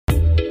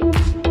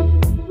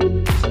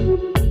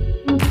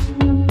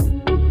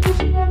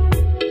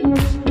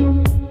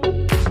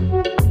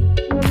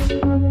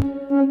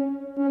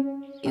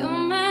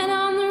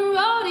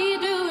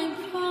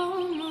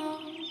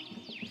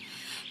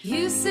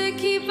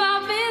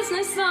our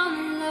business on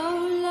the low,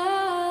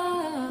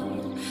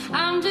 low.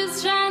 I'm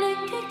just trying to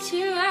get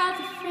you out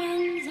the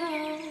friend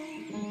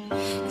zone,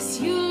 'cause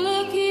you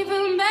look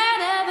even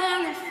better than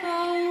the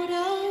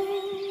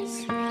photos.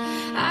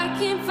 I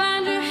can't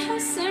find your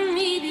house and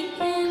read the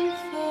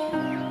info.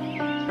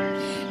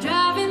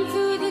 Driving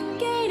through the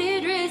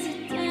gated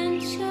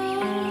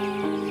residential,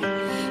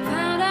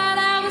 found out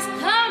I was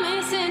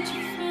coming, sent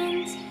your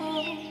friends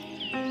home.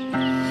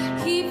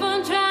 Keep on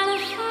trying to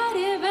hide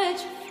it, but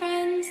your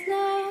friends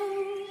know.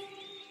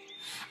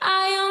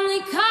 I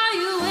only call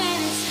you when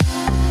it's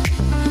past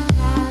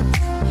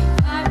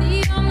 5, the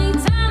only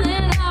time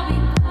that I'll be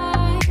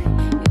by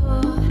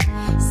your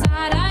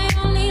side. I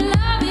only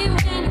love you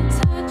when you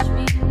touch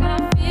me, and I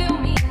feel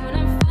me when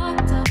I'm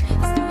fucked up.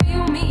 It's the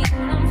real me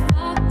when I'm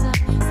fucked up.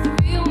 It's the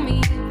real me,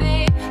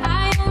 babe.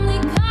 I only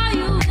call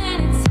you when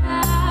it's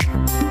past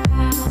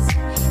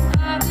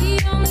 5, the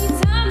only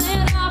time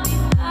that I'll be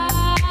by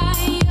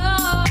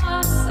your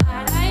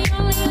side. I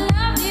only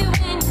love you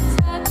when you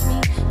touch me,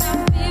 and I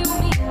feel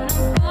me when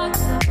I'm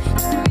fucked up.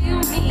 It's the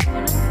real me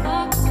when I'm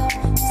fucked up.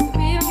 It's the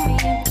real me,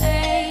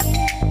 babe.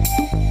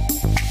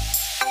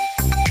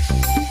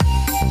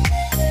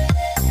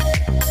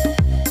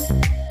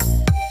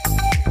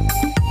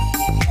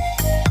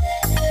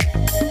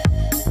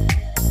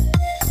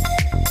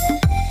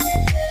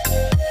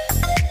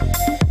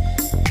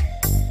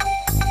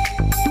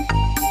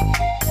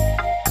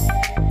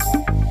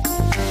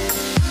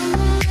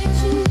 I'ma let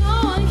you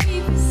know and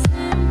keep it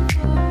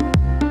simple.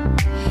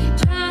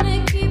 Trying to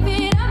keep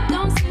it up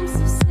don't seem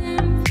so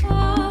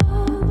simple.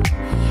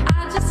 I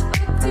just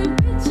fucked 2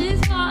 bitches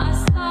while I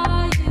saw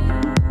you,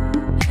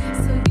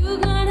 so you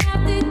gonna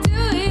have to do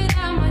it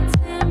at my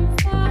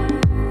tempo.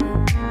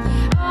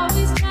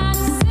 Always trying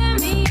to send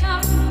me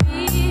up to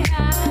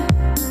rehab.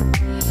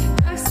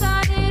 Girl,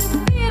 started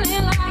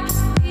feeling like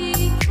it's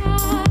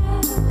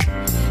weekend.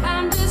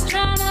 I'm just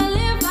trying to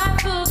live life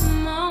for the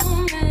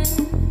moment,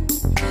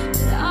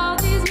 but all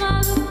these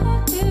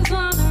motherfuckers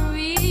wanna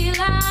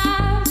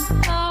relapse.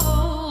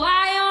 Oh,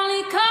 I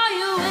only call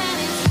you when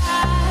it's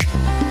past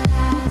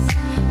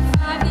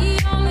 5, the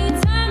only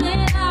time that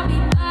I'll be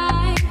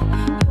by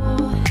your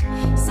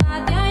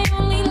side. I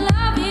only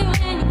love you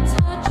when you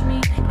touch me,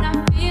 and I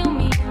feel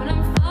me when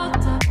I'm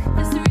fucked up.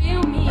 That's the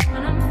real me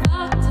when I'm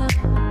fucked up.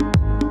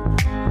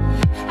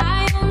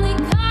 I only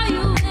call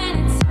you when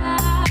it's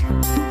past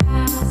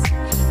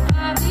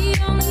 5, the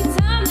only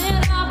time that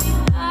I'll be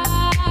by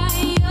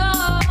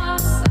your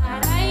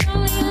side. I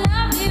only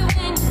love you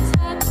when you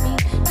touch me,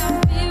 and I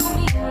feel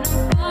me when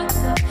I'm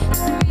fucked up.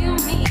 It's the real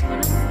me when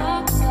I'm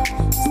fucked up.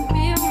 It's the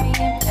real me,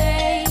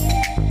 babe.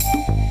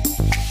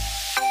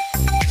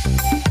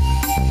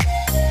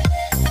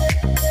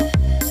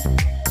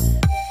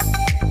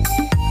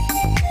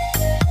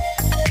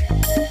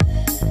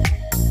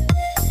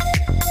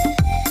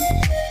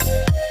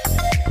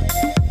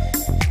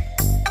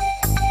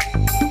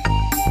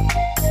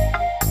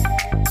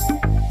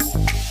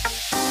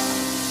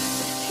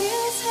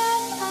 Heels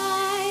have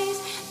eyes,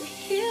 the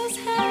heels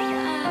have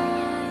eyes.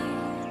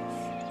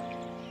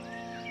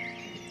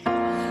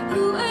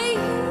 Who are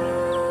you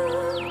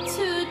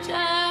to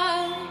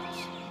judge?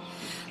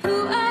 Who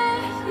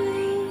are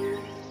you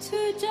to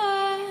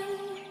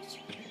judge?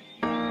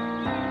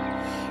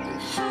 And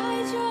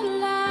hide your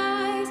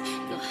lies,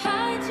 go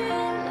hide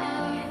your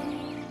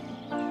lies.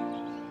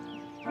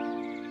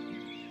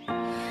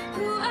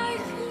 Who are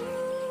you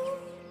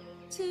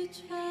to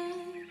trust?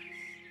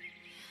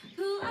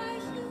 Who are